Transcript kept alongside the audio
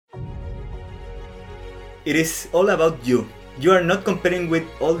it is all about you. You are not comparing with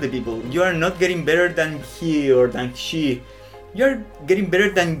all the people. You are not getting better than he or than she. You are getting better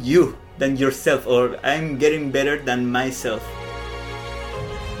than you, than yourself, or I'm getting better than myself.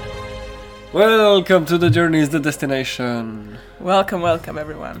 Welcome to The Journey is the Destination. Welcome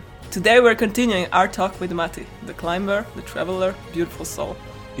everyone. Today we're continuing our talk with Mati, the climber, the traveler, beautiful soul.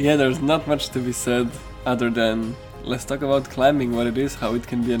 Yeah, there's not much to be said other than let's talk about climbing, what it is, how it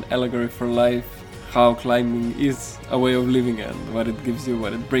can be an allegory for life, how climbing is a way of living and what it gives you,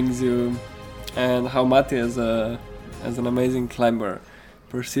 what it brings you, and how Mati as an amazing climber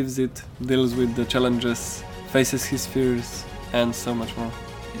perceives it, deals with the challenges, faces his fears, and so much more.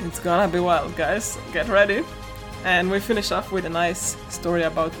 It's gonna be wild, guys. Get ready. And we finish off with a nice story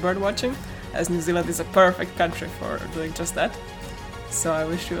about birdwatching, as New Zealand is a perfect country for doing just that. So I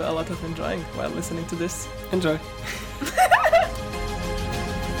wish you a lot of enjoying while listening to this. Enjoy.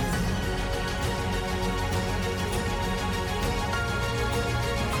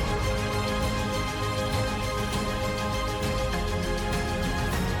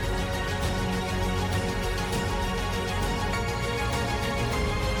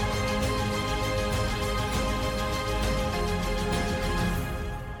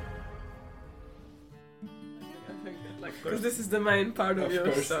 Because this is the main part of you,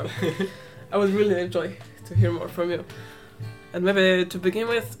 course. so I would really enjoy to hear more from you. And maybe to begin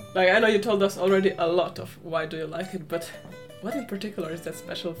with, I know you told us already a lot of why do you like it, but what in particular is that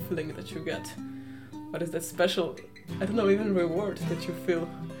special feeling that you get? What is that special, I don't know, even reward that you feel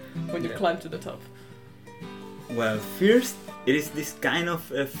when you climb to the top? Well, first, it is this kind of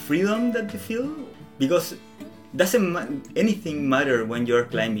freedom that you feel, because anything matter when you're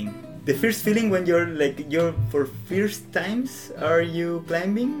climbing. The first feeling when you're for first times you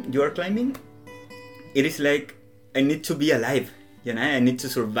are climbing, it is like, I need to be alive, I need to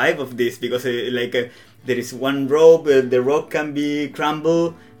survive of this, because there is one rope, the rope can be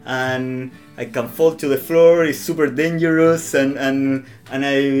crumble, and I can fall to the floor. It's super dangerous, and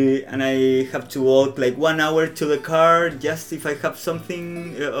I have to walk 1 hour to the car just if I have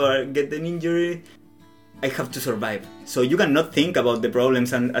something or get an injury. I have to survive. So you cannot think about the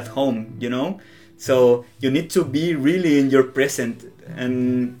problems at home, So you need to be really in your present.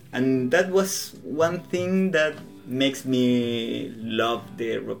 And that was one thing that makes me love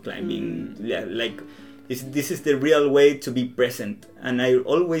the rock climbing. This is the real way to be present. And I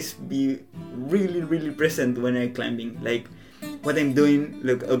always be really, really present when I'm climbing. What I'm doing,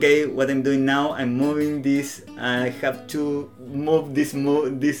 what I'm doing now, I'm moving this. I have to move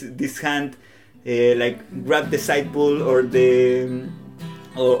this hand. Grab the side pull or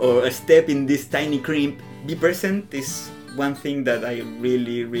a step in this tiny crimp. Be present is one thing that I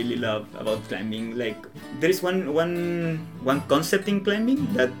really, really love about climbing. There is one concept in climbing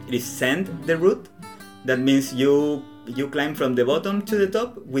that is send the route. That means you climb from the bottom to the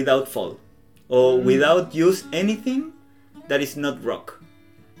top without fall or without use anything that is not rock.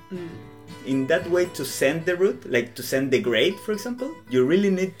 In that way, to send the route, to send the grade, for example, you really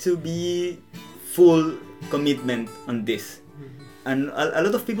need to be full commitment on this. And a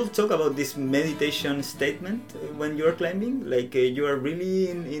lot of people talk about this meditation statement when you're climbing, you are really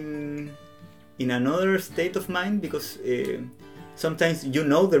in another state of mind, because sometimes you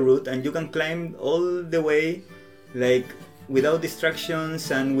know the route and you can climb all the way without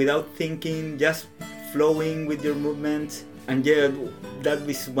distractions and without thinking, just flowing with your movements. And that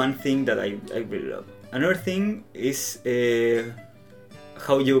is one thing that I really love. Another thing is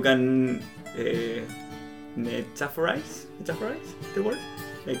how you can metaphorize the word,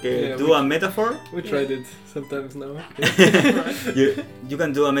 a metaphor. We tried it sometimes now. You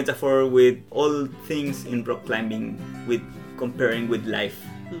can do a metaphor with all things in rock climbing, with comparing with life,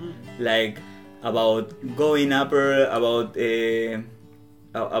 about going upper, about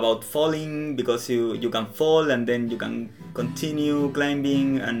falling, because you can fall and then you can continue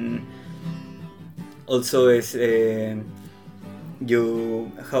climbing, and also is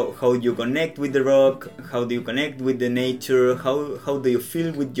how you connect with the rock, how do you connect with the nature, how do you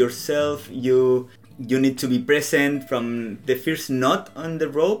feel with yourself. You need to be present from the first knot on the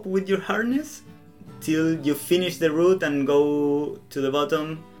rope with your harness till you finish the route and go to the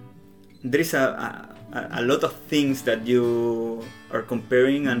bottom. There is a lot of things that you are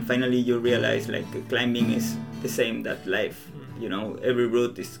comparing, and finally you realize climbing is the same that life. Every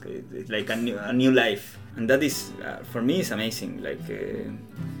route is like a new life. And that is, for me, is amazing.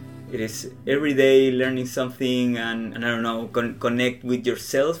 It is every day learning something, and I don't know, connect with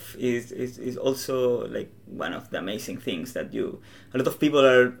yourself is also one of the amazing things that a lot of people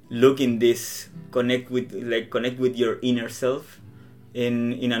are looking this, connect with your inner self.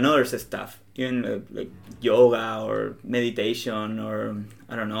 in another stuff, even like yoga or meditation or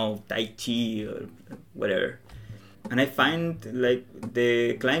I don't know, Tai Chi or whatever. And I find like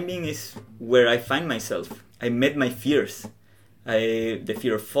the climbing is where I find myself. I met my fears. The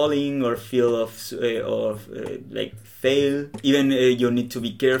fear of falling or fear of like fail. Even you need to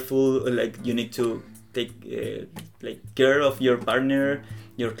be careful. Like you need to take like care of your partner,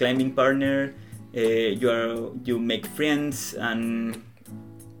 your climbing partner. You make friends and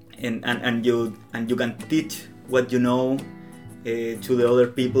you can teach what you know to the other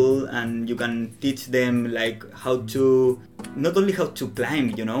people, and you can teach them like how to, not only how to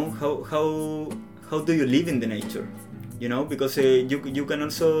climb, you know, how do you live in the nature, you know, because you can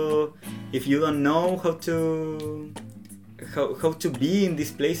also, if you don't know how to be in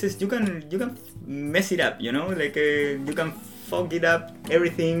these places, you can mess it up, you know, like you can fuck it up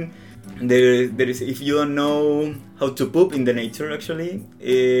everything. There is, if you don't know how to poop in the nature, actually,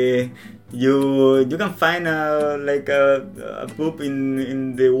 you can find a poop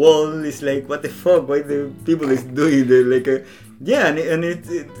in the wall. It's like, what the fuck? Why the people is doing it? Yeah, and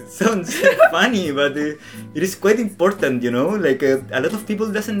it sounds funny, but it is quite important, you know. Like a lot of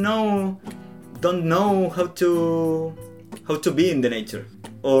people don't know how to be in the nature.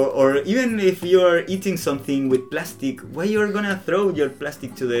 Or even if you are eating something with plastic, why you are gonna throw your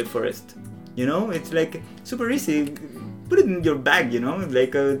plastic to the forest? You know, it's like super easy. Put it in your bag, you know,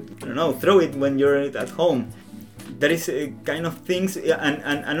 like I don't know, throw it when you're at home. That is kind of things,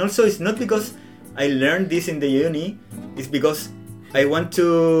 and also it's not because I learned this in the uni. It's because I want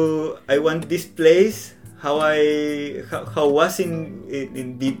this place how was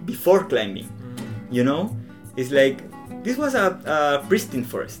in before climbing. You know, it's like. This was a pristine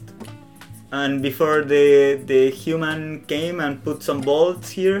forest, and before the human came and put some bolts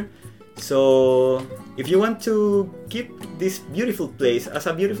here. So if you want to keep this beautiful place as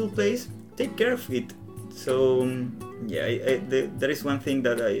a beautiful place, take care of it. So yeah, that is one thing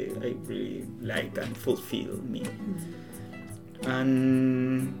that I really like and fulfill me.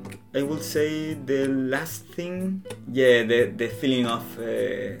 And I will say the last thing, yeah, the feeling of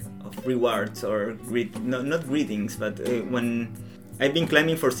rewards or not greetings, but when I've been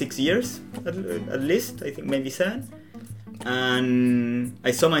climbing for 6 years at least, I think maybe 7, and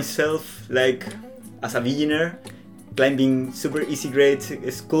I saw myself like as a beginner climbing super easy grades,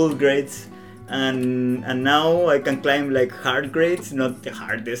 school grades, and now I can climb like hard grades, not the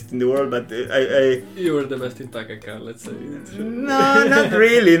hardest in the world, but You were the best in Takaka, let's say. No, not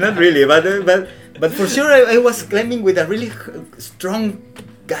really, but for sure I was climbing with a really strong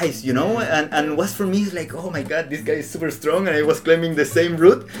guys, you know, and was for me like, oh my god, this guy is super strong, and I was climbing the same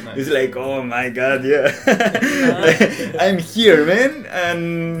route. Nice. It's like, oh my god, yeah, I'm here,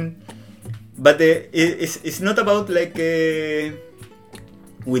 man. But it's not about like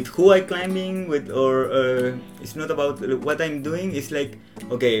with who I'm climbing with, or it's not about what I'm doing. It's like,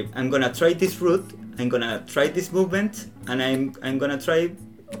 okay, I'm gonna try this route, I'm gonna try this movement, and I'm gonna try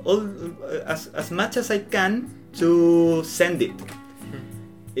all as much as I can to send it.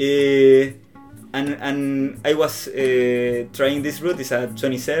 And I was trying this route. It's a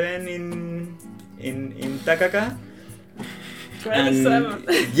 27 in Takaka. 27.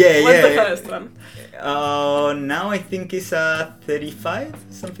 Yeah. What's the highest one? Now I think it's a 35,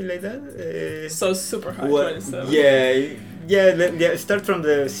 something like that. So super high, 27. Yeah. Start from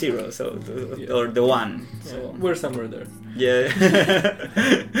the 0, so or the 1. Yeah, so we're somewhere there. Yeah.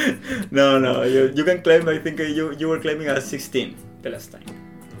 No. You can climb. I think you were climbing at 16 the last time.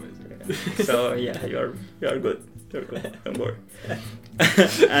 So yeah, you are good. You're good. Don't worry.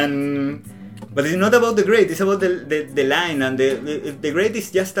 But it's not about the grade. It's about the line, and the grade is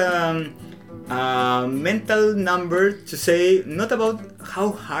just a mental number to say, not about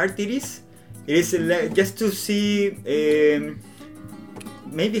how hard it is. It is just to see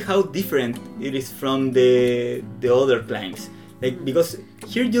maybe how different it is from the other climbs. Like, because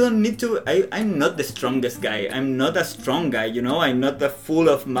here you don't need to. I'm not the strongest guy. I'm not a strong guy. You know, I'm not full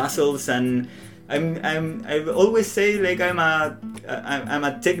of muscles, and I always say like I'm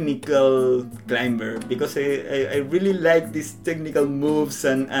a technical climber, because I really like these technical moves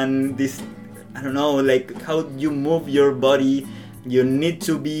and this, I don't know, like how you move your body. You need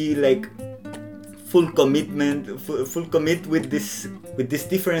to be like full commit with these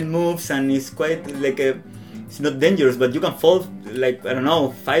different moves, and it's quite like it's not dangerous, but you can fall like, I don't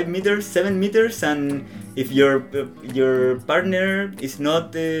know, 5 meters, 7 meters, and if your partner is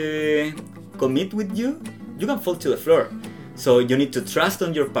not commit with you, you can fall to the floor. So you need to trust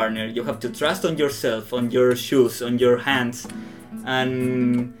on your partner. You have to trust on yourself, on your shoes, on your hands,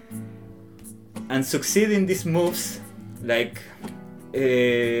 and succeed in these moves. Like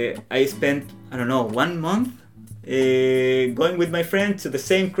I spent, I don't know, 1 month going with my friend to the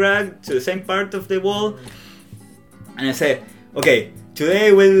same crack, to the same part of the wall, and I said, okay, today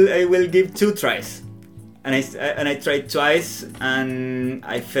I will give 2 tries. And I tried twice, and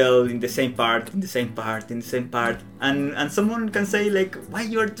I fell in the same part, and someone can say like, why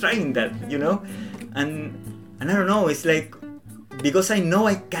you're trying that, you know? And I don't know, it's like, because I know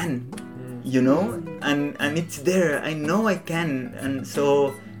I can, you know, and it's there, I know I can, and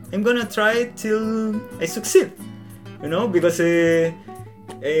so I'm gonna try till I succeed, you know, because I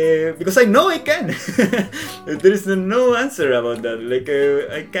know I can. There is no answer about that. Like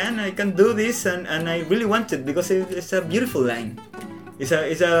I can do this, and I really want it because it's a beautiful line. And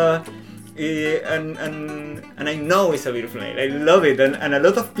I know it's a beautiful line. I love it, and a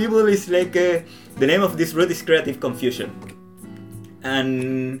lot of people is like the name of this route is creative confusion,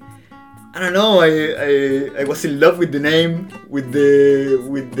 and I don't know. I was in love with the name, with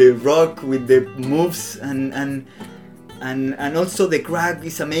the rock, with the moves, and also the crack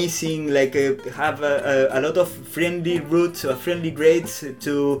is amazing. Like have a lot of friendly routes, friendly grades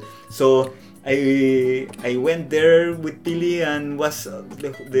to. So I went there with Pili and was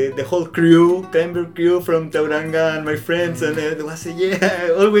the whole crew, climber crew from Tauranga and my friends, and it was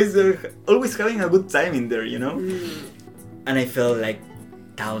always having a good time in there, you know. And I felt like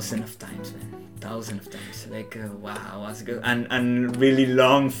thousands of times, like wow, was good, and really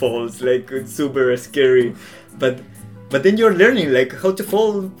long falls, like it's super scary, but then you're learning like how to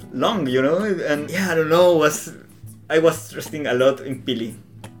fall long, you know, and yeah, I don't know, I was trusting a lot in Pili,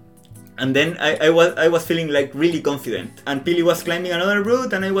 and then I was feeling like really confident, and Pili was climbing another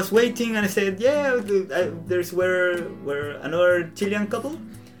route, and I was waiting, and I said, yeah, there's where another Chilean couple.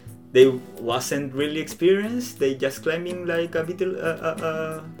 They wasn't really experienced. They just climbing like a bit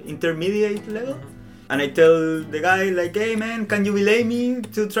intermediate level. And I tell the guy like, hey man, can you belay me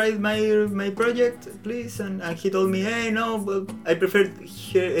to try my project, please? And he told me, hey, no, but I prefer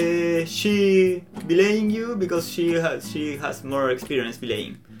she belaying you because she has more experience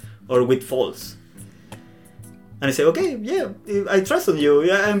belaying or with falls. And I say, okay, yeah, I trust on you.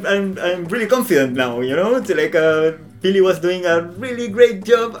 Yeah, I'm really confident now. You know, it's like Pili was doing a really great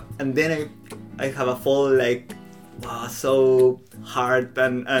job, and then I have a fall like, wow, so hard,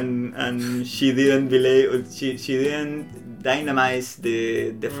 and she didn't belay, she didn't dynamize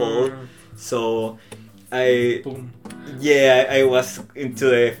the fall, so I was into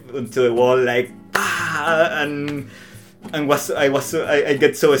the wall like I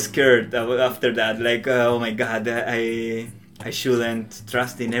get so scared after that, like oh my god, I shouldn't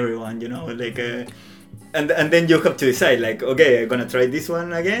trust in everyone, you know, like and then you have to decide like, okay, I'm gonna try this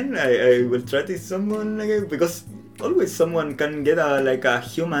one again, I will try this someone again, because always someone can get a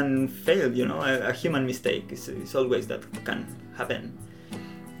human fail, you know, a human mistake. It's always that can happen,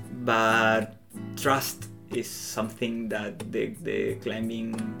 but trust is something that the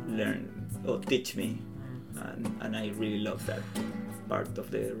climbing learn or teach me, and I really love that part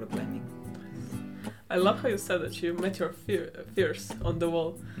of the rock climbing. I love how you said that you met your fears on the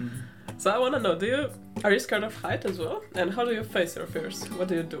wall. So I want to know, are you scared of height as well? And how do you face your fears? What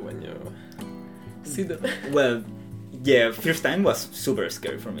do you do when you see them? Well, yeah, first time was super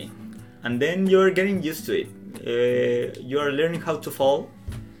scary for me, and then you're getting used to it. You are learning how to fall,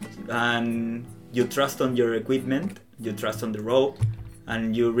 and you trust on your equipment, you trust on the rope,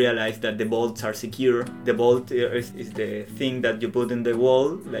 and you realize that the bolts are secure. The bolt is the thing that you put in the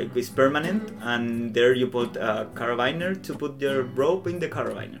wall, like it's permanent, and there you put a carabiner to put your rope in the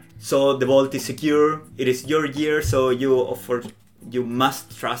carabiner. So the bolt is secure. It is your gear, so you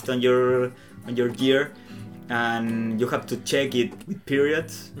must trust on your gear, and you have to check it with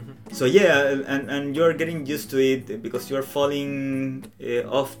periods. So yeah, and you're getting used to it because you're falling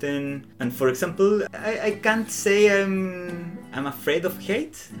often. And for example, I can't say I'm afraid of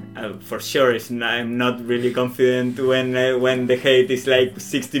hate. For sure, I'm not really confident when the hate is like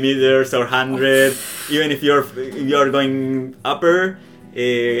 60 meters or 100. Even if you're going upper,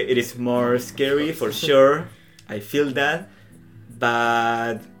 it is more scary for sure. I feel that,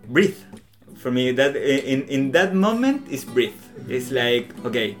 but breathe. For me, that in that moment is breathe. It's like,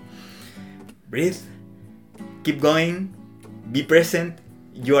 okay, breathe, keep going, be present.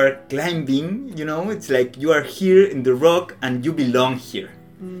 You are climbing, you know, it's like you are here in the rock and you belong here.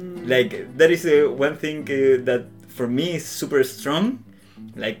 Like that is one thing that for me is super strong.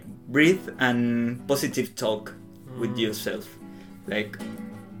 Like breathe and positive talk with yourself. Like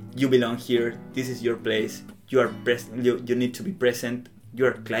you belong here. This is your place. You are present. You need to be present. You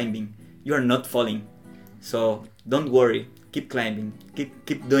are climbing. You are not falling, so don't worry. Keep climbing.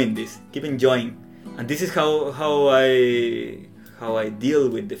 Keep doing this. Keep enjoying. And this is how how I deal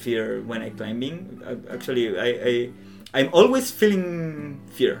with the fear when I'm climbing. I'm always feeling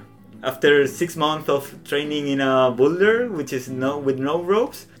fear. After 6 months of training in a boulder, which is with no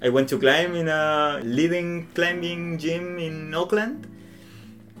ropes, I went to climb in a leading climbing gym in Auckland,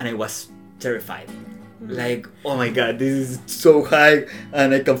 and I was terrified. Like, oh my god, this is so high,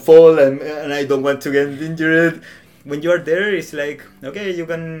 and I can fall, and I don't want to get injured. When you are there, it's like, okay, you're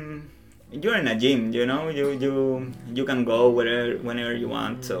in a gym, you know, you can go whenever you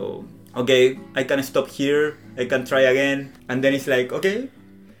want. So, okay, I can stop here, I can try again, and then it's like, okay,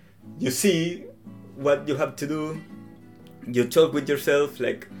 you see what you have to do. You talk with yourself,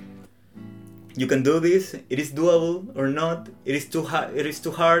 like, you can do this. It is doable or not. It is too hard,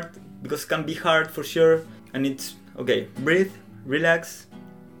 because it can be hard for sure. And it's okay. Breathe, relax,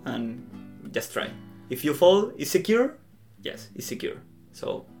 and just try. If you fall, it's secure. Yes, it's secure.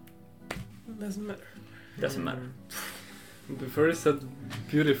 So doesn't matter. Doesn't matter. Before you said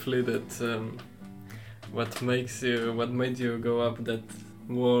beautifully that what made you go up that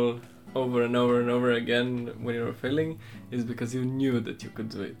wall over and over and over again when you were failing is because you knew that you could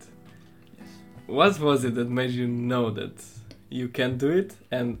do it. Yes. What was it that made you know that you can do it?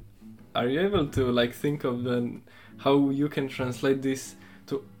 And are you able to think of how you can translate this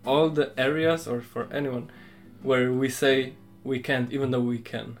to all the areas, or for anyone, where we say we can't even though we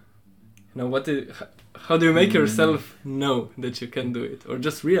can? You know, how do you make yourself know that you can do it, or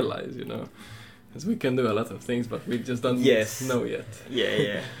just realize, because we can do a lot of things, but we just don't know yet.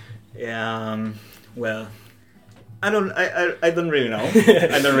 Well, I don't really know.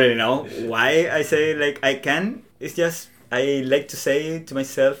 I don't really know why I say I can. It's just I like to say to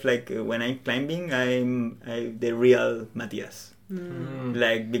myself, when I'm climbing, I'm the real Matias.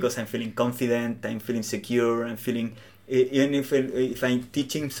 Because I'm feeling confident, I'm feeling secure, I'm feeling, even if I'm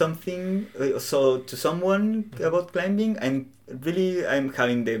teaching something to someone about climbing, I'm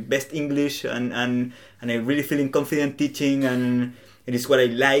having the best English, and I'm really feeling confident teaching, and it is what I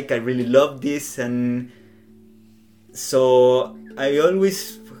like. I really love this, and so I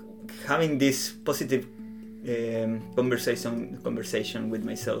always having this positive conversation with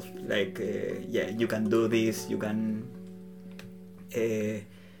myself, you can do this, you can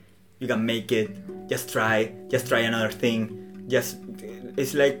make it, just try another thing, just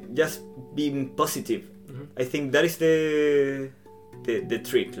being positive. I think that is the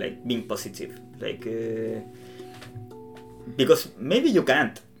trick, being positive, because maybe you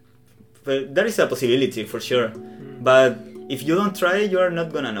can't, but there is a possibility for sure, but if you don't try, you are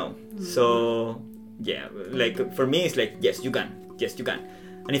not gonna know. So yeah, for me it's yes you can,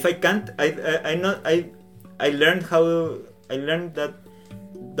 and if I can't, I learned that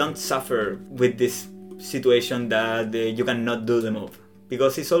don't suffer with this situation that you cannot do the move,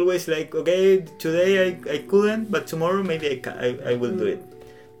 because it's always okay, today I couldn't, but tomorrow maybe I will do it.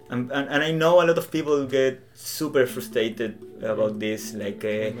 And I know a lot of people get super frustrated about this,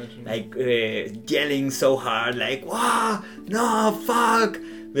 yelling so hard, wow, no, fuck.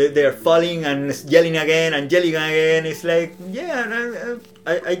 They're falling and yelling again and yelling again. It's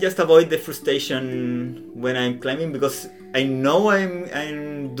I just avoid the frustration when I'm climbing, because I know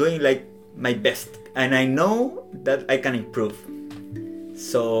I'm doing my best, and I know that I can improve.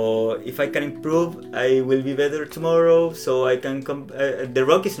 So if I can improve, I will be better tomorrow. So I can the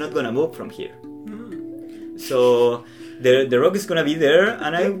rock is not gonna move from here. So the rock is gonna be there,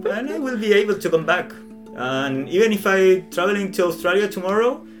 and I will be able to come back. And even if I traveling to Australia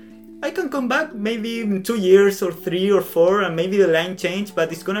tomorrow, I can come back maybe in 2 years or 3 or 4, and maybe the line change,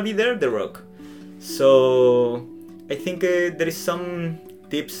 but it's gonna be there, the rock. So I think there is some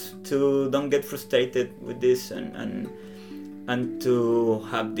tips to don't get frustrated with this, and to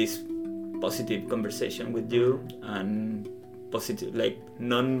have this positive conversation with you, and positive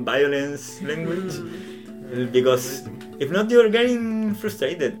non-violence language. Because if not, you're getting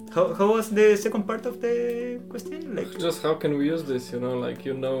frustrated. How was the second part of the question? Just how can we use this?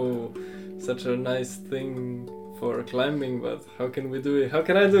 Such a nice thing for climbing, but how can we do it? How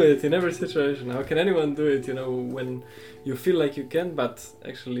can I do it in every situation? How can anyone do it? When you feel like you can, but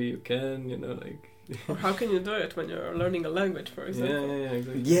actually you can. Or how can you do it when you're learning a language, for example? Yeah,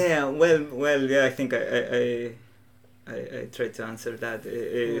 exactly. Yeah, well, yeah. I think I tried to answer that.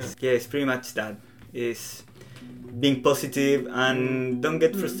 It's pretty much that. Is being positive and don't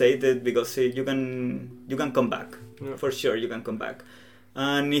get frustrated, because you can come back. For sure you can come back,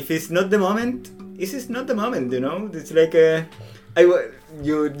 and if it's not the moment, it's not the moment. It's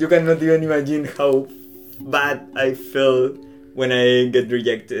you cannot even imagine how bad I felt when I get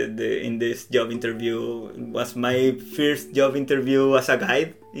rejected in this job interview. It was my first job interview as a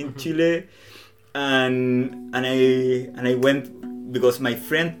guide in Chile, and I went because my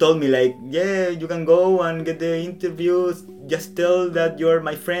friend told me like, yeah, you can go and get the interviews. Just tell that you're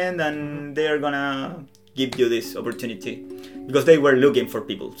my friend, and they are gonna give you this opportunity, because they were looking for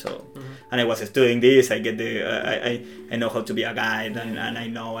people. So, and I was studying this. I get I know how to be a guide, and I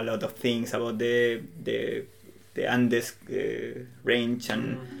know a lot of things about the Andes range,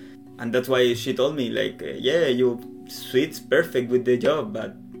 and that's why she told me like, yeah, you suits perfect with the job,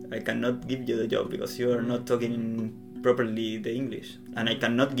 but I cannot give you the job because you are not talking properly the English, and I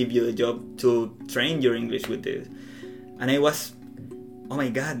cannot give you the job to train your English with this. And I was, oh my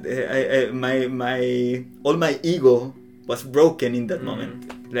God, my all my ego was broken in that moment.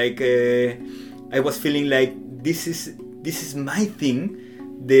 Like I was feeling like this is my thing.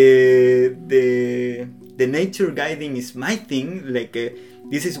 The nature guiding is my thing. Like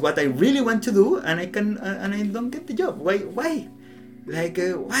this is what I really want to do, and I don't get the job. Why? Like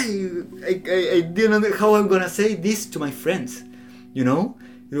why? I didn't know how I'm gonna say this to my friends. You know,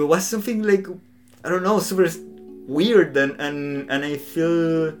 it was something like, I don't know, super weird, and I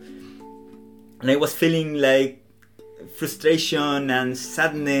feel, and I was feeling like frustration and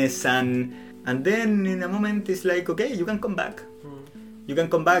sadness, and then in a moment it's like, okay, you can come back. You can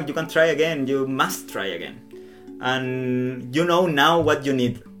come back, you can try again, you must try again. And you know now what you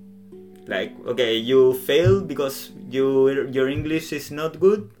need. Like, okay, you failed because your English is not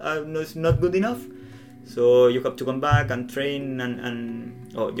good, it's not good enough. So you have to come back and train, and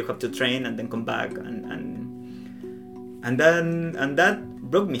you have to train and then come back, and that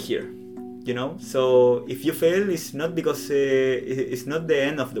brought me here, you know. So if you fail, it's not because it's not the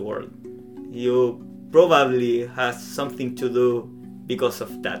end of the world. You probably has something to do because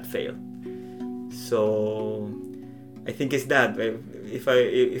of that fail. So I think it's that. If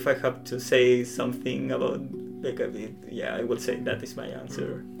I have to say something about like a bit, yeah, I would say that is my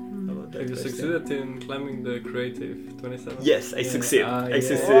answer. About that Have you question. succeeded in climbing the Creative 27? Yes, I succeed. I yeah.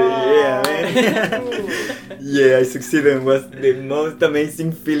 succeed. Yeah, man. Yeah, I succeeded. It was the most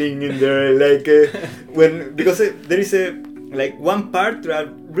amazing feeling in there. Like when, because there is like one part that are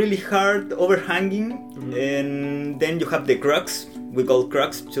really hard overhanging, and then you have the crux. We call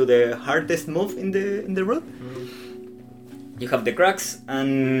crux to the hardest move in the route. You have the crux,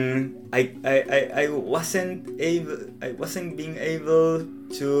 and I wasn't being able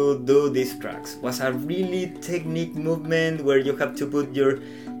to do these crux. It was a really technique movement where you have to put your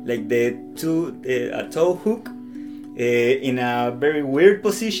a toe hook in a very weird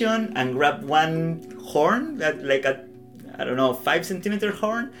position and grab one horn that like a 5 centimeter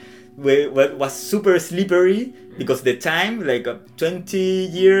horn. What was super slippery because the time, like 20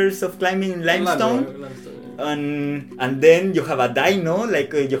 years of climbing in limestone. And then you have a dino,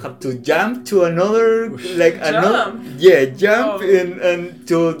 like you have to jump to another, like jump and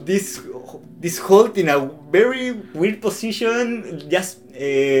to this hold in a very weird position, just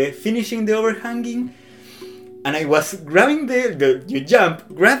finishing the overhanging. And I was grabbing you jump,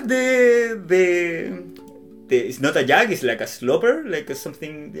 grab the it's not a jag, it's like a sloper, like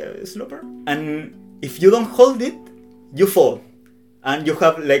something sloper. And if you don't hold it, you fall, and you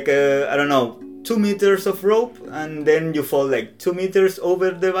have like 2 meters of rope, and then you fall like 2 meters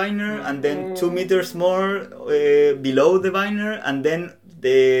over the viner, and then 2 meters more below the viner, and then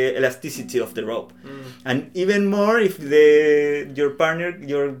the elasticity of the rope, and even more if your partner,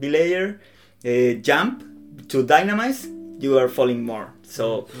 your belayer, jump to dynamize, you are falling more.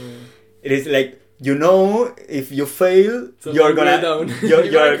 So it is like, you know, if you fail, you're gonna you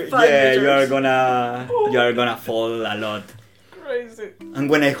are gonna fall a lot. Crazy. And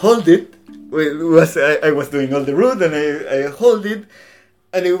when I hold it, I was doing all the route, and I hold it,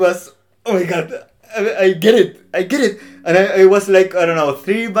 and it was, oh my God, I get it, and I was like,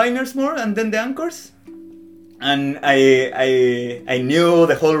 3 viners more, and then the anchors, and I knew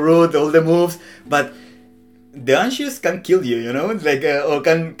the whole route, all the moves, but the anxious can kill you, you know, like or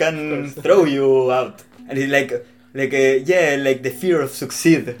can throw you out, and it's like the fear of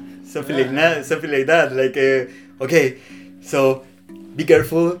succeed, something like that, like okay, so be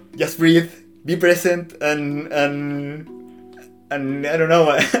careful, just breathe, be present, and I don't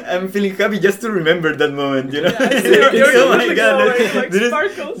know, I'm feeling happy just to remember that moment, you know. Yeah, oh my God, like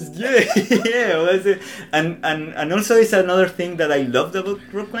sparkles. Yeah. And also it's another thing that I loved about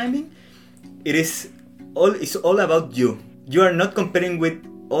rock climbing. It's all about you. You are not comparing with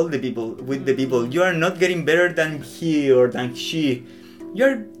the people. You are not getting better than he or than she. You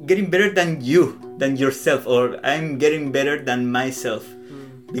are getting better than you, than yourself, or I'm getting better than myself,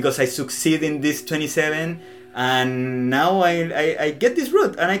 because I succeed in this 27, and now I get this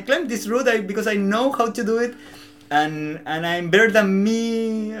route, and I climb this route because I know how to do it, and I'm better than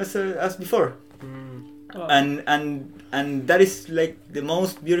me as before. Wow. And and that is like the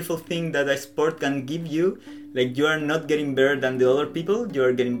most beautiful thing that a sport can give you. Like you are not getting better than the other people, you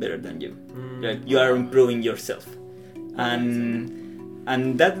are getting better than you. Like you are improving yourself.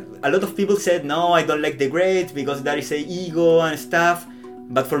 And that a lot of people said, no, I don't like the grades because that is a ego and stuff.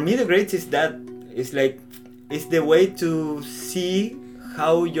 But for me the grades is that it's the way to see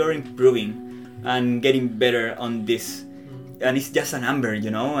how you're improving and getting better on this. And it's just a number,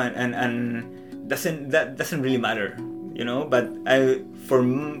 you know, and that doesn't really matter, you know. But for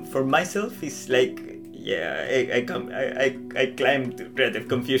myself, it's like, yeah, I climbed creative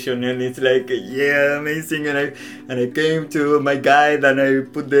confusion, and it's like, yeah, amazing. And I came to my guide and I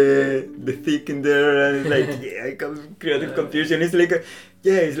put the thick in there, and it's like, yeah, I come creative confusion. It's like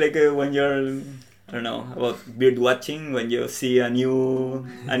it's like when you're, I don't know about bird watching, when you see a new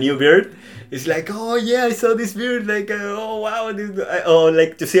bird, it's like, oh yeah, I saw this bird, like oh wow,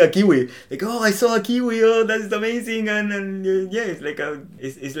 like to see a kiwi, like oh I saw a kiwi, oh that is amazing, and yeah, it's like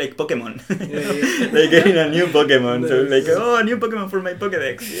it's like Pokemon, like getting a new Pokemon. So like, oh, a new Pokemon for my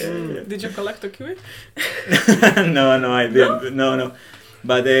Pokédex. Yeah. Did you collect a kiwi? No, I didn't. No.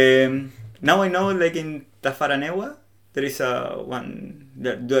 But now I know, like in Tafaranewa, there is one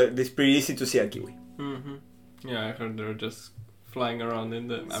that it's pretty easy to see a kiwi. Mm-hmm. Yeah, I heard they're just flying around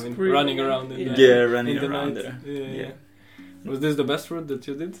running around in the yeah, running in the around night. there. Yeah. Was this the best route that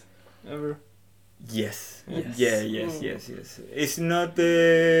you did ever? Yes. Yes. Yes. It's not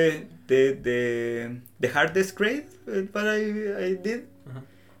the hardest grade that I did,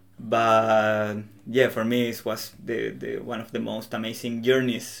 but yeah, for me it was the one of the most amazing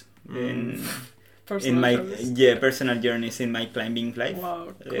journeys in my personal journeys in my climbing life.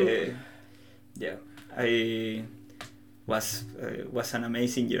 Wow, cool. Yeah, I was an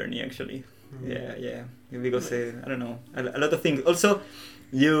amazing journey actually. Yeah, because I don't know, a lot of things. Also,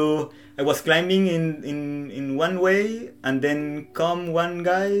 I was climbing in one way, and then come one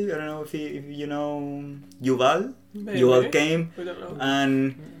guy. I don't know if you know Yuval. Yuval came,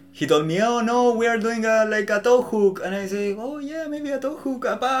 and he told me, oh no, we are doing a toe hook, and I say, oh yeah, maybe a toe hook,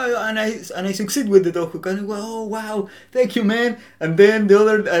 and I succeed with the toe hook, and I go, oh wow, thank you man. And then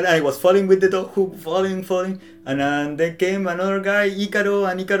and I was falling with the toe hook, falling, and then came another guy, Icaro,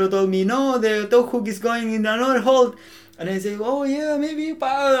 and Icaro told me, no, the toe hook is going in another hold. And I say, oh yeah, maybe, and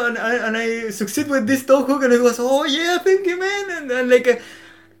I succeed with this toe hook, and it was, oh yeah, thank you man. And like,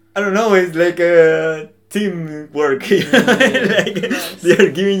 I don't know, it's like a teamwork. Like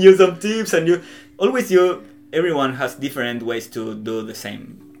they're giving you some tips, and everyone has different ways to do the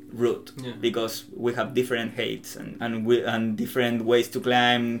same route, because we have different heights and different ways to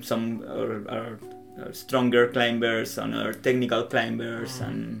climb. Some are stronger climbers, and are technical climbers,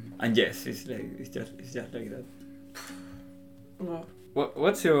 and yes, it's just like that. Wow.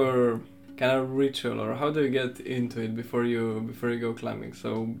 What's your kind of ritual, or how do you get into it before you go climbing?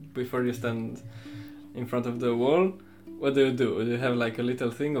 So before you stand in front of the wall, what do? Do you have like a little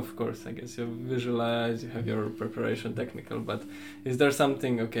thing? Of course, I guess you visualize, you have your preparation technical, but is there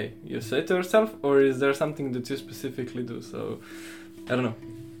something, you say to yourself, or is there something that you specifically do? So, I don't know.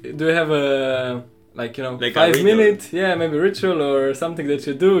 Do you have a, like 5 minute, maybe ritual or something that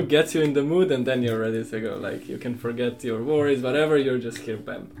you do, gets you in the mood, and then you're ready to go? Like you can forget your worries, whatever, you're just here,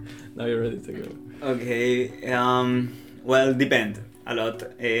 bam. Now you're ready to go. Okay, well, depend a lot.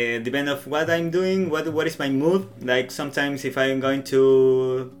 Depend of what I'm doing, what is my mood. Like sometimes if I'm going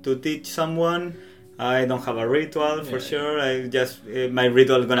to teach someone, I don't have a ritual for sure. I just my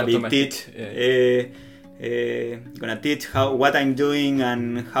ritual gonna automatic. Gonna teach what I'm doing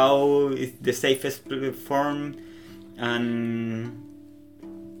and how is the safest form, and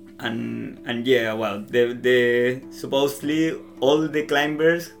yeah, well, the supposedly all the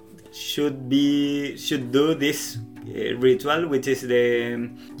climbers should do this ritual, which is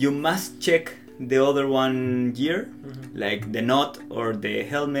you must check the other one gear, like the knot or the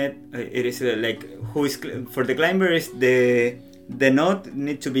helmet. It is like who is for the climber is the knot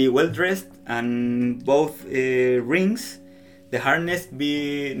need to be well dressed, and both rings, the harness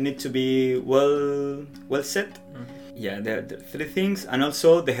need to be well set. Yeah, the three things, and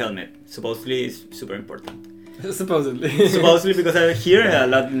also the helmet supposedly is super important. Supposedly because I hear a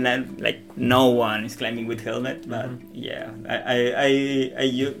lot like no one is climbing with helmet, but yeah,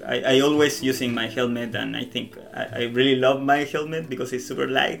 I always using my helmet, and I think I really love my helmet because it's super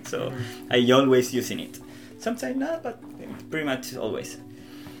light, so I always using it. Sometimes not, but pretty much always.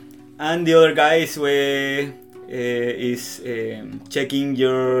 And the other guy is checking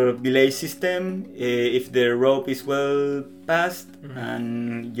your belay system, if the rope is well passed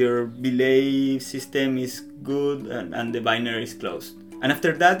and your belay system is good, and the binder is closed. And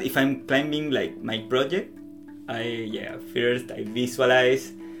after that, if I'm climbing like my project, first I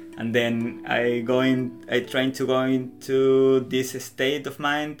visualize, and then I try to go into this state of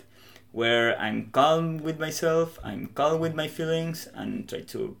mind where I'm calm with myself, I'm calm with my feelings, and try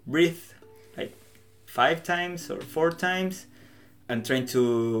to breathe like 5 times or 4 times, and trying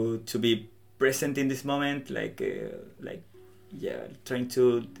to be present in this moment, trying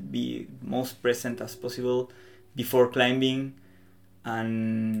to be most present as possible before climbing,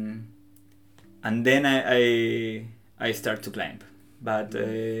 and then I start to climb. But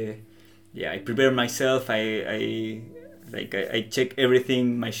I prepare myself. I check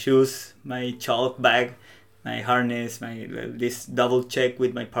everything: my shoes, my chalk bag, my harness, this double check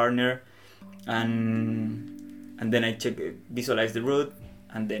with my partner, and then I visualize the route,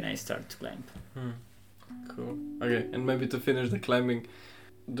 and then I start to climb. Cool. Okay, and maybe to finish the climbing,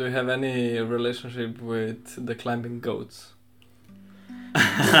 do you have any relationship with the climbing goats?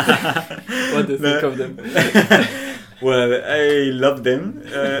 What do you think of them? Well, I love them.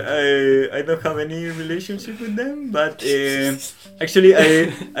 I don't have any relationship with them, but actually,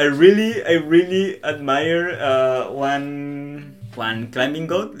 I really admire one climbing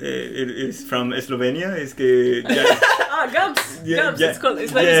goat. It is from Slovenia. It's Gumps. Gumps. It's called.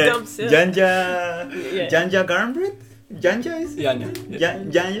 It's like Gumps. Yeah. Janja Garmbrit. Janja is. Janja.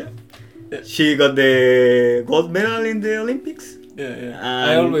 Janja. Yeah. She got the gold medal in the Olympics. Yeah.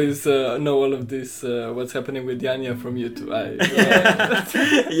 I always know all of this. What's happening with Janja from YouTube?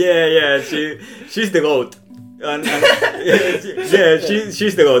 She's the goat.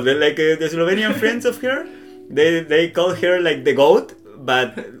 She's the goat. Like the Slovenian friends of her, they call her like the goat.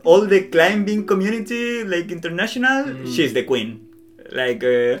 But all the climbing community, like international, she's the queen. Like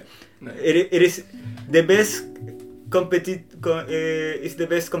it is the best is the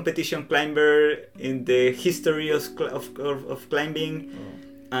best competition climber in the history of climbing,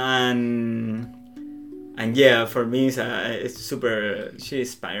 and for me it's super. She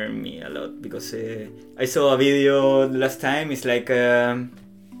inspired me a lot because I saw a video last time. It's like the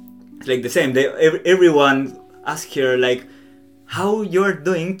same. Everyone asked her like, how you're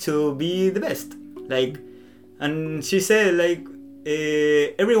doing to be the best, like, and she said like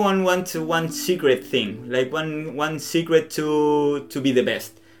everyone wants one secret thing, like one secret to be the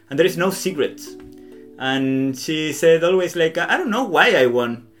best, and there is no secrets. And she said always like, I don't know why I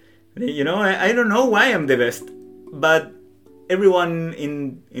won, I don't know why I'm the best, but everyone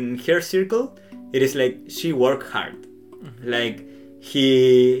in her circle, it is like she worked hard, like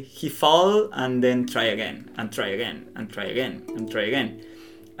he fall and then try again and try again and try again and try again,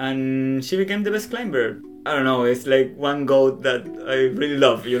 and she became the best climber. I don't know, it's like one goat that I really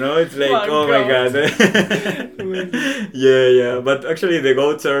love, it's like my god. yeah, but actually the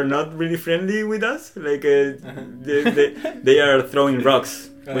goats are not really friendly with us, like they are throwing rocks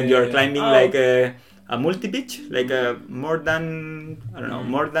when you are climbing like a multi-pitch, like more than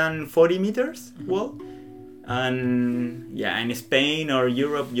 40 meters wall. And in Spain or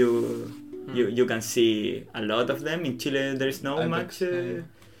Europe you can see a lot of them. In Chile there is no much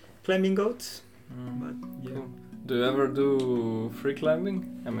climbing goats. But yeah. Cool. Do you ever do free climbing?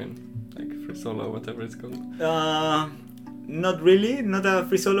 I mean, like free solo, whatever it's called. Not really, not a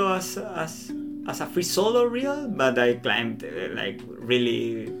free solo as a free solo real, but I climbed like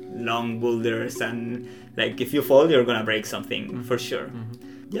really long boulders, and like if you fall you're gonna break something for sure.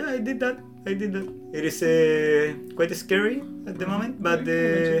 Yeah, I did that. It is quite scary at the moment, but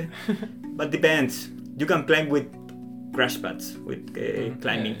depends. You can climb with crash pads, with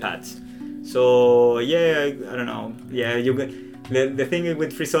climbing pads. So I don't know. Yeah, you the thing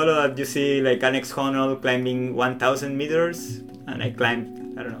with free solo that you see like Alex Honnold climbing 1,000 meters, and I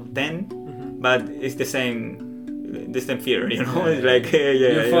climbed 10, but it's the same fear, It's like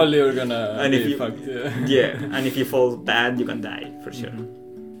you fall, you're gonna and be fucked. And if you fall bad, you can die for sure.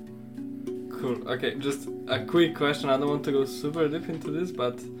 Cool. Okay, just a quick question. I don't want to go super deep into this,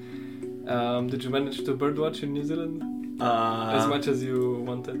 but did you manage to birdwatch in New Zealand as much as you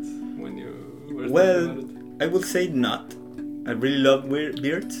wanted when you were thinking about it? I would say not. I really love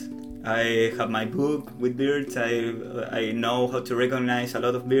birds. I have my book with birds. I know how to recognize a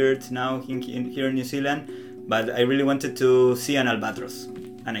lot of birds now here in New Zealand, but I really wanted to see an albatross,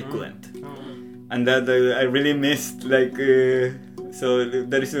 and I couldn't. And that I really missed, like, so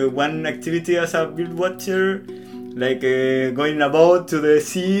there is one activity as a bird watcher, like going in a boat to the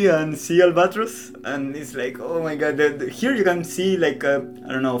sea and see albatross, and it's like, oh my god, here you can see like, 4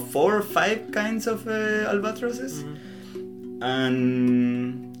 or 5 kinds of albatrosses,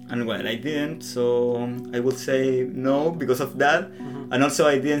 and well, I didn't, so I would say no because of that, and also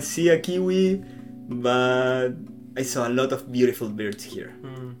I didn't see a kiwi, but I saw a lot of beautiful birds here,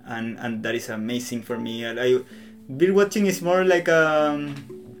 and that is amazing for me. And bird watching is more like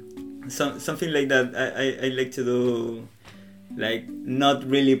something like that. I like to do, like, not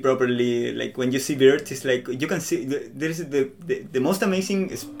really properly. Like when you see birds, it's like you can see there is the most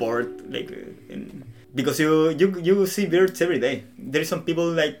amazing sport, like because you see birds every day. There is some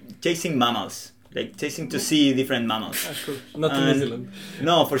people like chasing mammals, like chasing to see different mammals. That's cool. Not in New Zealand.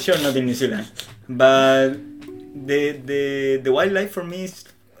 No, for sure not in New Zealand. But the wildlife for me is,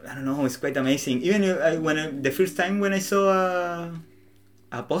 I don't know, it's quite amazing. Even the first time when I saw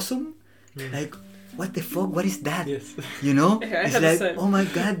a possum, like, what the fuck? What is that? Yes. You know? Yeah, it's like, oh my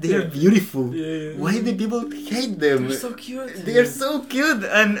god, they are beautiful. Yeah. Why do people hate them? They're so cute. They are so cute,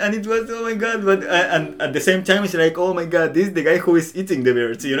 and it was, oh my god. But and at the same time, it's like, oh my god, this is the guy who is eating the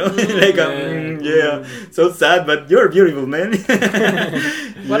birds. You know, like so sad. But you're beautiful, man.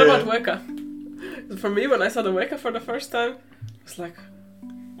 What about weka? For me, when I saw the weka for the first time, it was like,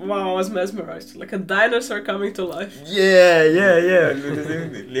 wow, I was mesmerized. Like a dinosaur coming to life. Yeah.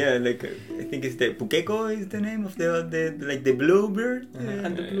 Yeah, like I think it's the Pukeko is the name of the like the blue bird.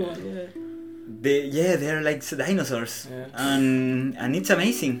 And the blue one, yeah. They're like dinosaurs, and it's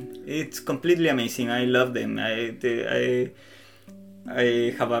amazing. It's completely amazing. I love them. I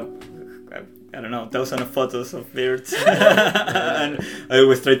have I don't know, thousands of photos of birds, and I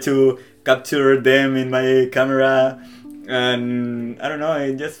always try to capture them in my camera. And I don't know,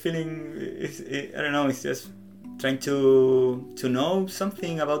 I just feeling, I don't know, it's just trying to know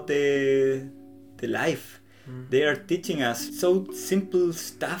something about the life. They are teaching us so simple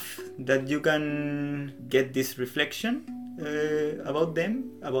stuff that you can get this reflection about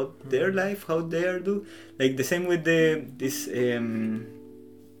them, about their life, how they are do. Like the same with this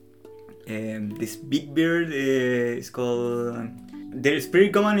big bird is called. They're pretty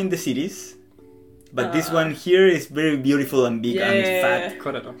common in the cities. But this one here is very beautiful and big and fat.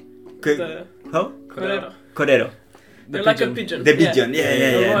 Corero. How? Corero. Corero. They're like a pigeon. The pigeon,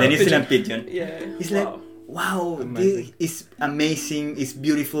 yeah. The New Zealand pigeon. Yeah. It's like, wow, it's amazing, it's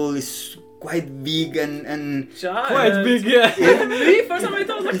beautiful, it's quite big and giant. Quite big, yeah. Me, for some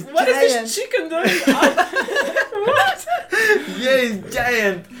reason, I was like, what is this chicken doing? What? Yeah, it's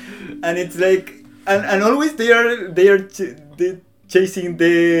giant. And it's like, and always they are chasing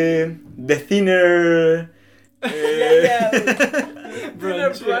the thinner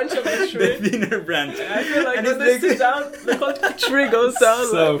branch of the tree. The thinner branch. I feel like when they sit down, the whole tree goes down.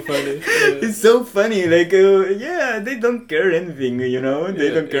 So funny. Yeah. It's so funny. Like, they don't care anything, you know. They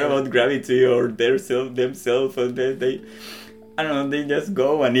don't care about gravity or themselves. Or they, I don't know. They just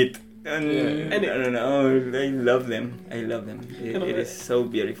go and eat. And I don't know. I love them. It is so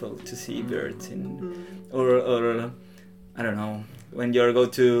beautiful to see birds or I don't know. When you go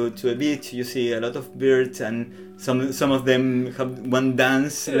to a beach, you see a lot of birds, and some of them have one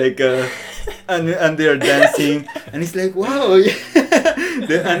dance, like and they are dancing, and it's like, wow.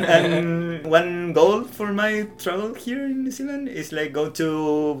 And one goal for my travel here in New Zealand is like go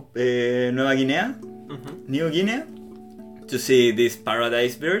to New Guinea, to see these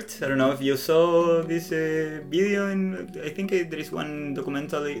paradise birds. I don't know if you saw this video. I think there is one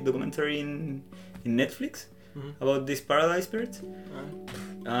documentary in Netflix. About these paradise birds,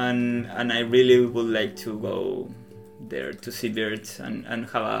 and I really would like to go there to see birds and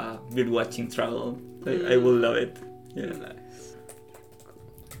have a bird watching travel. I would love it. Yeah.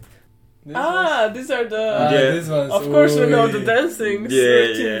 Nice. These are the. These ones. Of course, we know the dancing.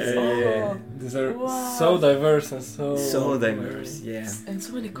 Yeah. These are so diverse and so diverse. Yeah. And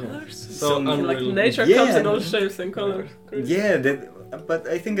so many colors. So like nature comes in all shapes and colors. Yeah. But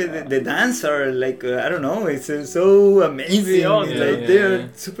I think the dance are like I don't know. It's so amazing. They are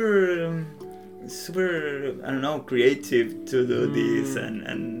super I don't know, creative to do this and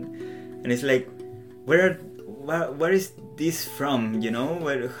it's like where is this from? You know,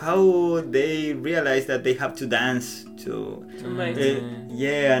 how they realize that they have to dance to. And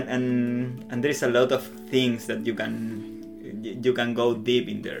there is a lot of things that you can go deep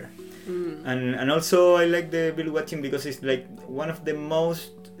in there. And also I like the bird watching because it's like one of the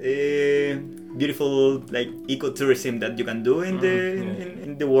most beautiful like ecotourism that you can do in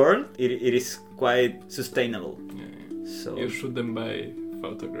the world. It is quite sustainable. So you shoot them by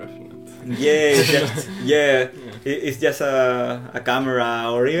photographing it. It's just a camera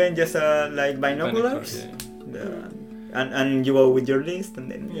or even just like binoculars. And you go with your list,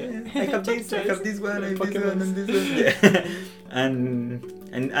 and then I have this one, and this one, and this one.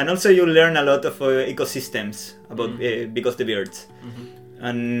 And also you learn a lot of ecosystems about because the birds.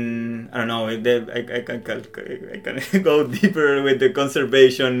 And I don't know, I can go deeper with the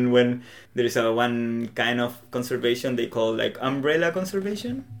conservation when there is one kind of conservation they call like umbrella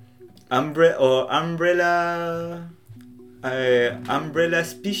conservation. umbrella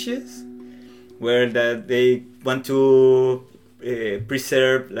species, where that they want to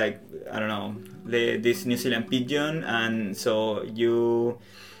preserve, like, I don't know, this New Zealand pigeon, and so you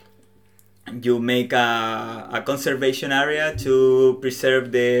make a conservation area to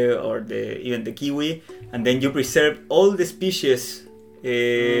preserve even the kiwi, and then you preserve all the species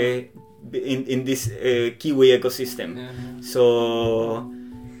in this kiwi ecosystem. Yeah. So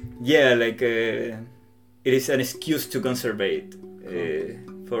yeah, like it is an excuse to conserve it.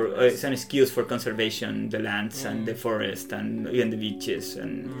 It's an excuse for conservation, the lands and the forest and even the beaches,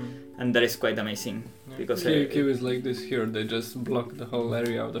 and that is quite amazing. Yeah. Because kiwis like this here, they just block the whole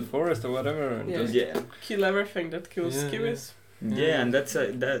area of the forest or whatever, and just kill everything that kills kiwis. Yeah, and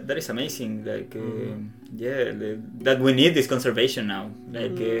that is amazing. Like that we need this conservation now.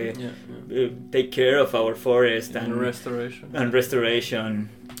 Like take care of our forest and restoration.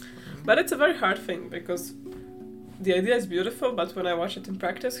 But it's a very hard thing, because the idea is beautiful, but when I watch it in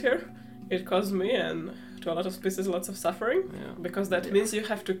practice here, it caused me and to a lot of species lots of suffering, because that means you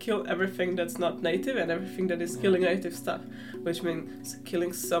have to kill everything that's not native and everything that is killing native stuff, which means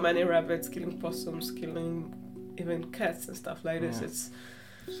killing so many rabbits, killing possums, killing even cats and stuff like this. It's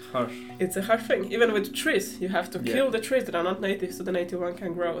harsh. It's a hard thing. Even with trees, you have to kill the trees that are not native so the native one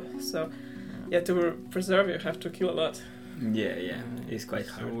can grow. So to preserve, you have to kill a lot. It's quite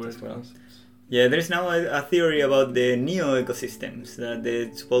hard as well. Yeah, there's now a theory about the neo-ecosystems, that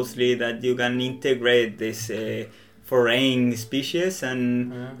supposedly that you can integrate this foreign species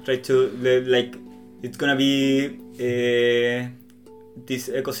and try to, like, it's gonna be this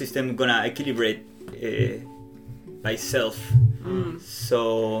ecosystem gonna equilibrate by itself.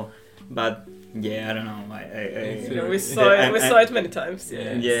 So, but I don't know. We saw it many times.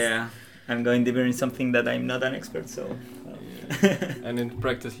 I'm going deeper in something that I'm not an expert, so. And in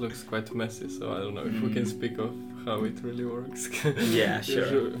practice looks quite messy, so I don't know if we can speak of how it really works. Sure.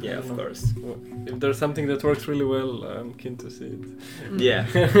 Yeah, of course. Well, if there's something that works really well, I'm keen to see it. Yeah,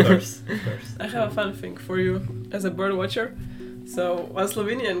 of course. I have a fun thing for you as a bird watcher. So one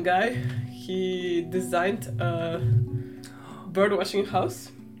Slovenian guy, he designed a bird watching house.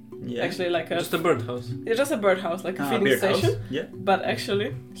 Yeah. Actually, like just a birdhouse. Yeah, just a birdhouse, like a feeding station. Yeah. But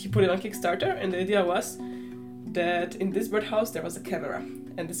actually, he put it on Kickstarter, and the idea was that in this birdhouse there was a camera,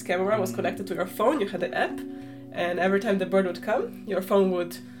 and this camera was connected to your phone. You had the app, and every time the bird would come, your phone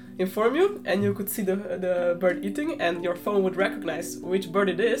would inform you, and you could see the bird eating, and your phone would recognize which bird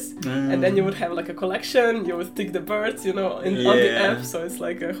it is, and then you would have like a collection. You would tick the birds, on the app. So it's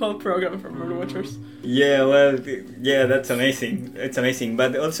like a whole program for bird watchers. Yeah, well, that's amazing. It's amazing,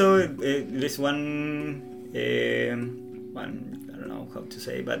 but also there's one I don't know how to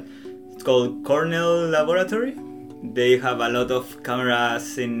say, but it's called Cornell Laboratory. They have a lot of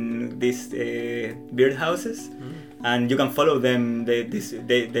cameras in these bird houses, and you can follow them.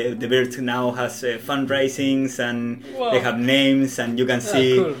 The birds now has fundraisings, and they have names, and you can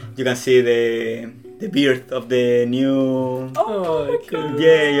see the birth of the new. Oh, cool.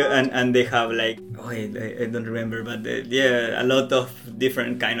 And they have like I don't remember, but a lot of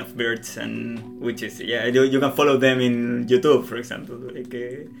different kind of birds, and which is you can follow them in YouTube, for example. Like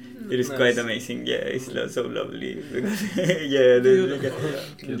it is quite amazing. Yeah, it's so lovely because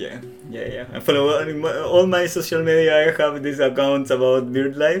I follow all my social media. I have these accounts about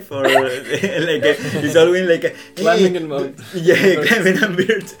bird life, or like it's always like climbing and mount. Climbing and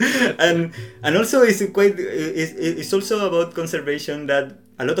birds, and also it's also about conservation, that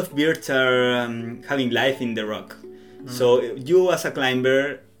a lot of birds are having life in the rock. So you as a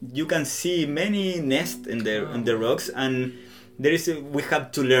climber, you can see many nests in the rocks, and we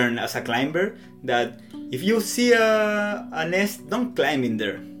have to learn as a climber that if you see a nest, don't climb in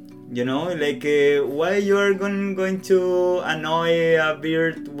there. Why you are going to annoy a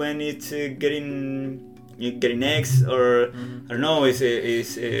bird when it's getting eggs, or I don't know, is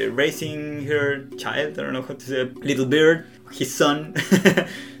raising her child. I don't know how to say, little bird, his son,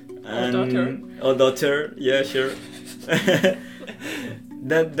 or daughter. Yeah, sure.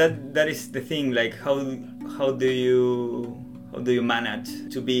 that is the thing. Like how do you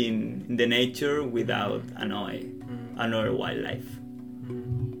manage to be in the nature without annoy another wildlife?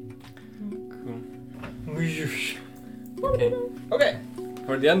 Cool. Okay.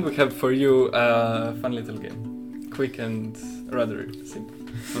 For the end, we have for you a fun little game. Quick and rather simple.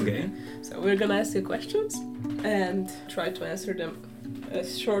 Okay. So we're gonna ask you questions and try to answer them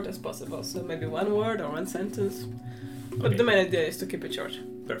as short as possible. So maybe one word or one sentence. But the main idea is to keep it short.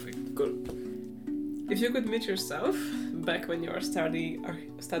 Perfect. Cool. If you could meet yourself back when you were studying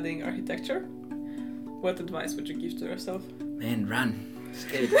architecture, what advice would you give to yourself? Man, run.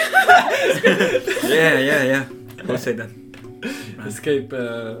 Escape. Yeah. We'll say that. Escape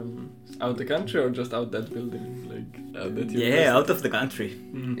out the country or just out that building, like that you. Yeah, out of the country.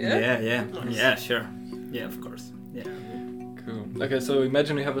 Mhm. Yeah? Yeah. Yeah, sure. Yeah, of course. Yeah. Cool. Okay, so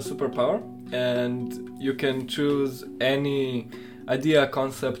imagine you have a superpower and you can choose any idea,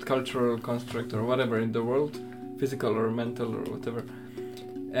 concept, cultural construct or whatever in the world, physical or mental or whatever,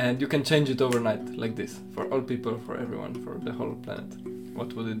 and you can change it overnight like this for all people, for everyone, for the whole planet.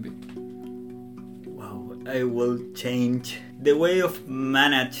 What would it be? Wow, I will change the way of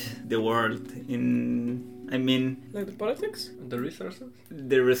manage the world Like the politics? The resources?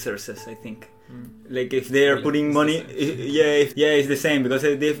 the resources, I think. Like if they are Well, putting it's money, the it's the same because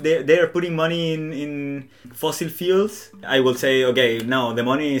if they are putting money in fossil fuels, I will say okay, no, the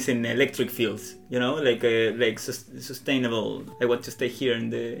money is in electric fuels. You know, like sustainable. I want to stay here in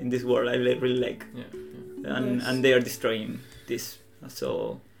this world. I really like, Yeah. and they are destroying this.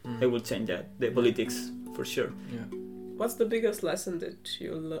 So I will change the politics for sure. Yeah. What's the biggest lesson that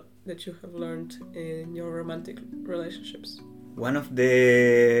you have learned in your romantic relationships? One of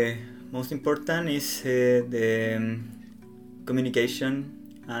the most important is the communication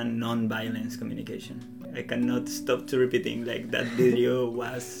and non-violence communication. I cannot stop to repeating like that video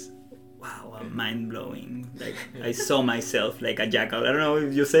was mind-blowing. Like I saw myself like a jackal. I don't know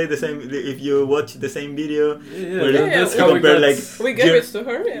if you say the same, if you watch the same video where that's you how compare we got. like We gave it to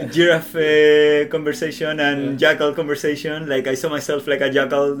her, yeah. giraffe conversation and Yeah. jackal conversation. Like I saw myself like a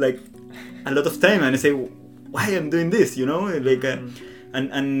jackal like a lot of time, and I say, why I'm doing this, you know, like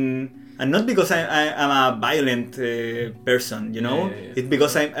and not because I'm a violent person, you know. Yeah. It's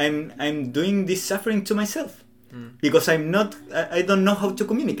because I'm doing this suffering to myself because I don't know how to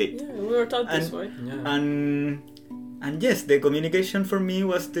communicate. Yeah, we were taught this way. Yeah. And yes, the communication for me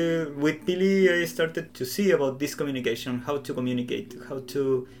was with Pili. I started to see about this communication, how to communicate, how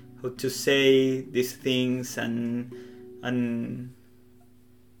to say these things, and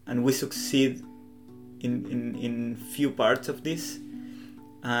we succeed in few parts of this,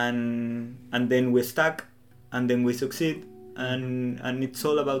 and then we stuck, and then we succeed, and it's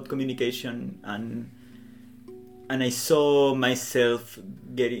all about communication, and I saw myself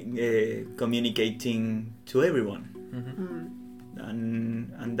getting communicating to everyone.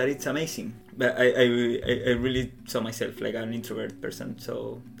 And that it's amazing. But I really saw myself like an introvert person,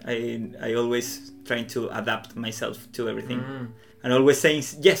 so I always trying to adapt myself to everything, and always saying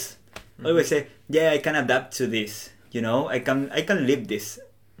yes. Always say I can adapt to this. You know, I can live this,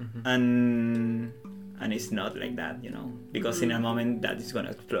 and it's not like that. You know, because in a moment that is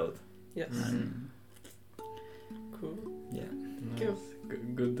gonna explode. Yes. Cool. Yeah. Nice.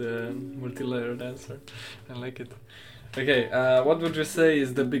 Good multi-layered answer. I like it. Okay, what would you say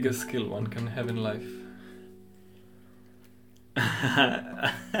is the biggest skill one can have in life?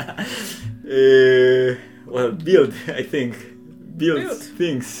 Well, build. I think build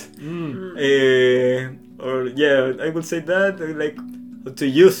things. Or I would say that like to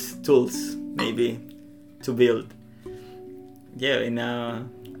use tools maybe to build. Yeah, in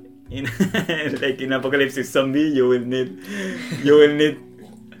like in Apocalypse Zombie, you will need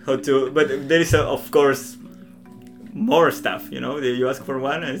how to. But there is of course more stuff. You know, you ask for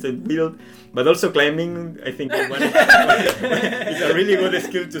one, and I said build. But also climbing, I think one is a really good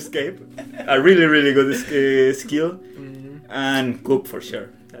skill to escape. A really good skill, and cook for sure.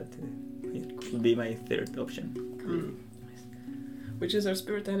 That could be my third option. Which is our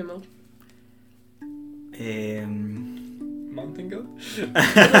spirit animal? Mountain goat?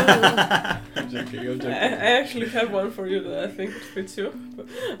 I'm joking. I actually have one for you that I think fits you, but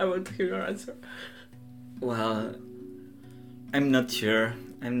I want to hear your answer. Well, I'm not sure.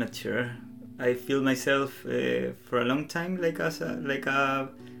 I feel myself for a long time like a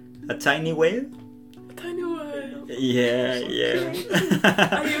tiny whale. A tiny whale. Yeah.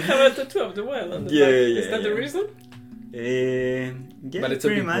 And you have a tattoo of the whale on the back. Is that the reason? Yeah, but it's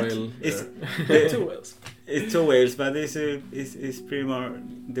pretty a big much. whale. It's Two whales. It's two whales, but it's pretty more.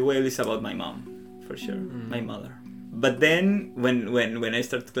 The whale is about my mom, for sure, my mother. But then when I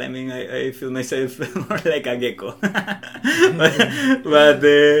start climbing, I feel myself more like a gecko.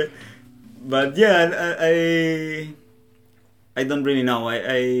 but yeah, I don't really know.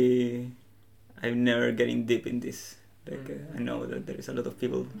 I'm never getting deep in this. Like I know that there is a lot of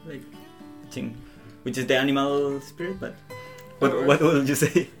people like watching, which is the animal spirit. But what would you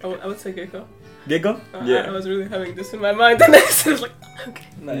say? I would say gecko. Gecko? I was really having this in my mind, and I was like, okay.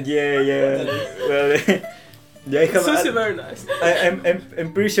 Nice. Yeah. Well, I have. Sushi very nice.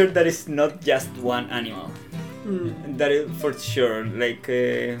 I'm pretty sure that it's not just one animal. That is for sure. Like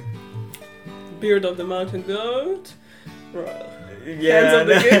beard of the mountain goat. Right. hands of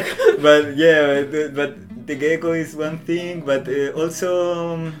the gecko. but the gecko is one thing, but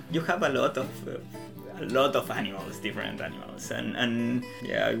also you have a lot of animals, different animals, and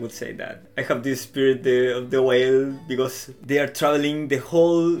yeah, I would say that I have this spirit of the whale because they are traveling the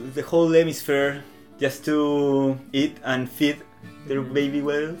whole hemisphere just to eat and feed their baby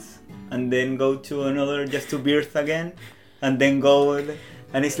whales, and then go to another just to birth again, and then go,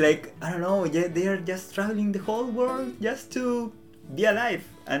 and it's like, I don't know, yeah, they are just traveling the whole world just to be alive,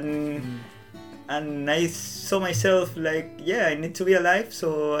 and I saw myself like, yeah, I need to be alive,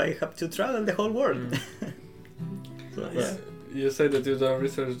 so I have to travel the whole world. So, yeah. You say that you don't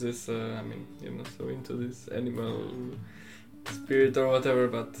research this, I mean, you're not so into this animal spirit or whatever,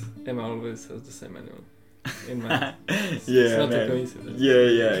 but Emma always has the same animal in mind. It's not a coincidence.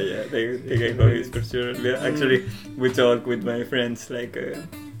 Yeah. The gecko is for sure. Yeah, actually, we talk with my friends like a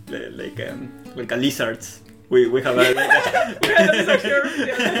lizards. We have a lizard here.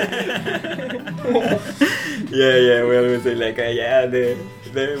 Yeah. We always say like we are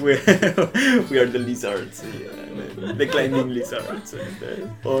the lizards, the climbing lizards,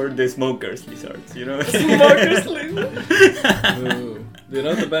 or the smokers lizards, you know. Smokers lizards. Do you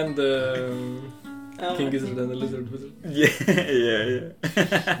know the band King Gizzard and the Lizard Wizard? Yeah.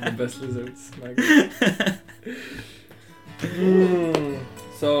 The best lizards. My God.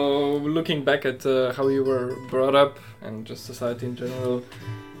 So, looking back at how you were brought up and just society in general,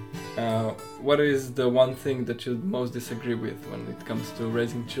 what is the one thing that you most disagree with when it comes to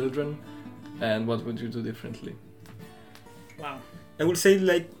raising children, and what would you do differently? Wow. I would say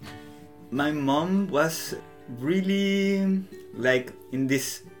like my mom was really like in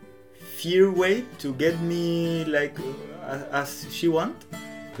this fear way to get me like as she want.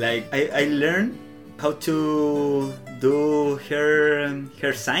 Like I learned how to do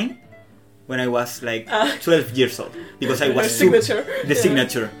her sign when I was like 12 years old, because I was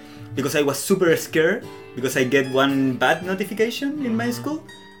signature, because I was super scared because I get one bad notification in my school,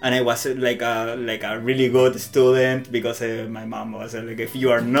 and I was like a really good student because my mom was like, if you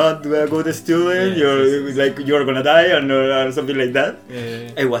are not a good student, you're gonna die or something like that.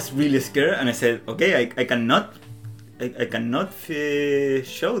 I was really scared, and I said, okay, I cannot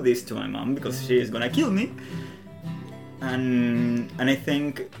show this to my mom because she is gonna kill me. And I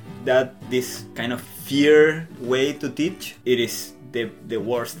think that this kind of fear way to teach, it is the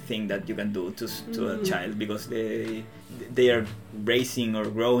worst thing that you can do to a child, because they are raising or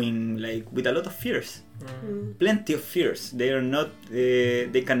growing like with a lot of fears, plenty of fears. They are not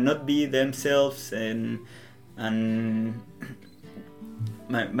they cannot be themselves, and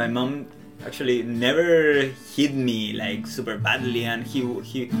my mom actually never hit me like super badly, and he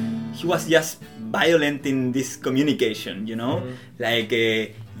was just violent in this communication, you know, like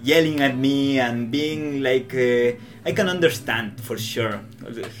yelling at me and being like I can understand for sure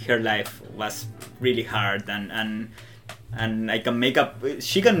her life was really hard, and I can make up,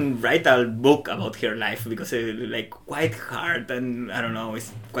 she can write a book about her life because like quite hard, and I don't know,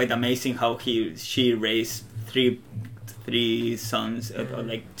 it's quite amazing how she raised three sons, or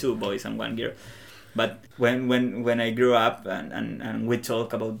like 2 boys and 1 girl. But when I grew up and we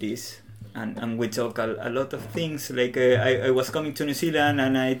talk about this, and we talk a lot of things, like I was coming to New Zealand,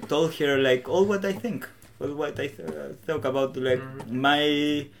 and I told her like all what I think, all what I talk about, like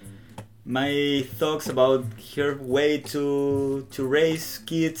my thoughts about her way to raise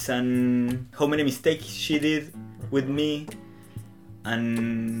kids, and how many mistakes she did with me.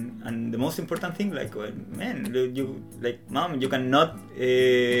 And the most important thing, like, man, you, like, mom, you cannot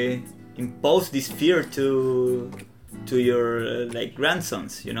impose this fear to your like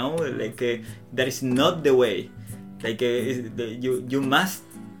grandsons, you know, like that is not the way. Like you must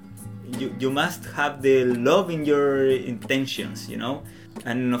have the love in your intentions, you know.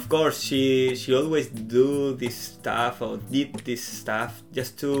 And of course, she always do this stuff, or did this stuff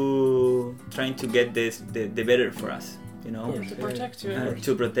just to trying to get the better for us, you know, to protect you,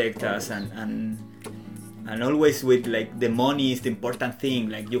 to protect us, and always with like the money is the important thing.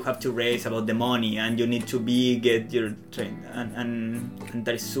 Like you have to raise about the money, and you need to get your train, and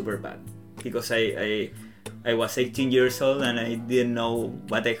that is super bad, because I was 18 years old and I didn't know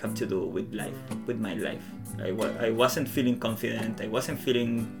what I have to do with life, with my life. I wasn't feeling confident. I wasn't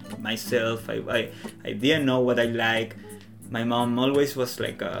feeling myself. I didn't know what I like. My mom always was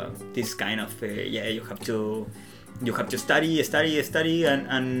like this kind of you have to study,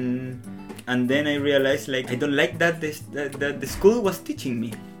 and then I realized like I don't like that the school was teaching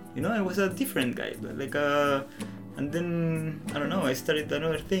me. You know, I was a different guy, like and then I don't know, I started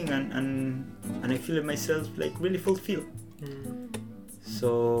another thing, and I feel myself like really fulfilled.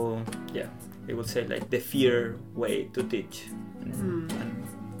 So yeah, I would say like the fear way to teach, and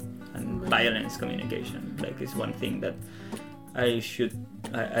violence communication. Like it's one thing that I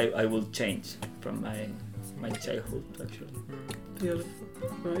will change from my childhood actually. Beautiful.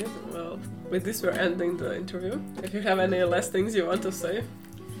 Right. Well, with this we're ending the interview. If you have any last things you want to say.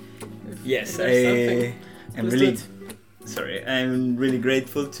 Yes, I'm really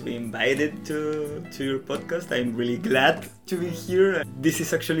grateful to be invited to your podcast. I'm really glad to be here. This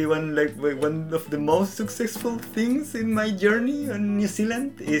is actually one of the most successful things in my journey on New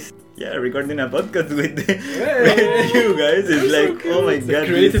Zealand is recording a podcast with you guys. It's like, oh my god,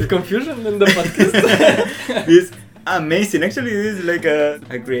 creative confusion in the podcast. This amazing. Actually, this is like a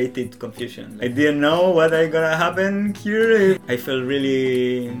creative confusion. I didn't know what I gonna happen here. I felt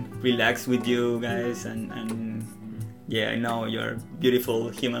really relaxed with you guys, and I know you're beautiful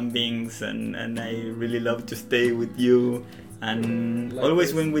human beings, and I really love to stay with you. And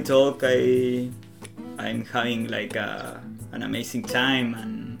always when we talk, I'm having like an amazing time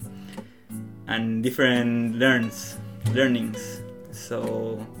and different learnings.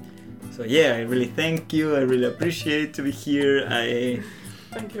 So I really thank you. I really appreciate to be here.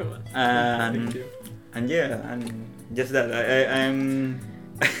 Thank you, man. Thank you. And just that I'm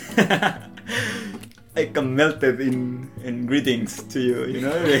I come melted in greetings to you. You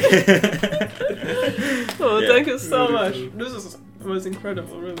know. Thank you so much. This was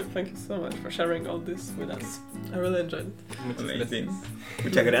incredible. Really, thank you so much for sharing all this with us. I really enjoyed it. Amazing.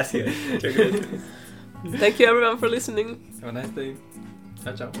 Muchas gracias. Thank you everyone for listening. Have a nice day.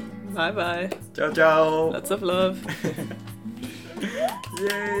 Ciao, ciao. Bye bye. Ciao, ciao. Lots of love.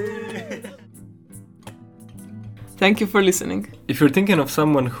 Yay. Thank you for listening. If you're thinking of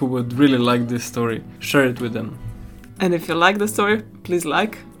someone who would really like this story, share it with them. And if you like the story, please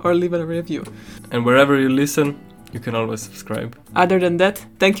like or leave a review. And wherever you listen, you can always subscribe. Other than that,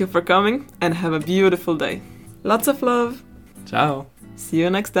 thank you for coming and have a beautiful day. Lots of love. Ciao. See you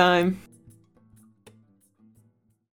next time.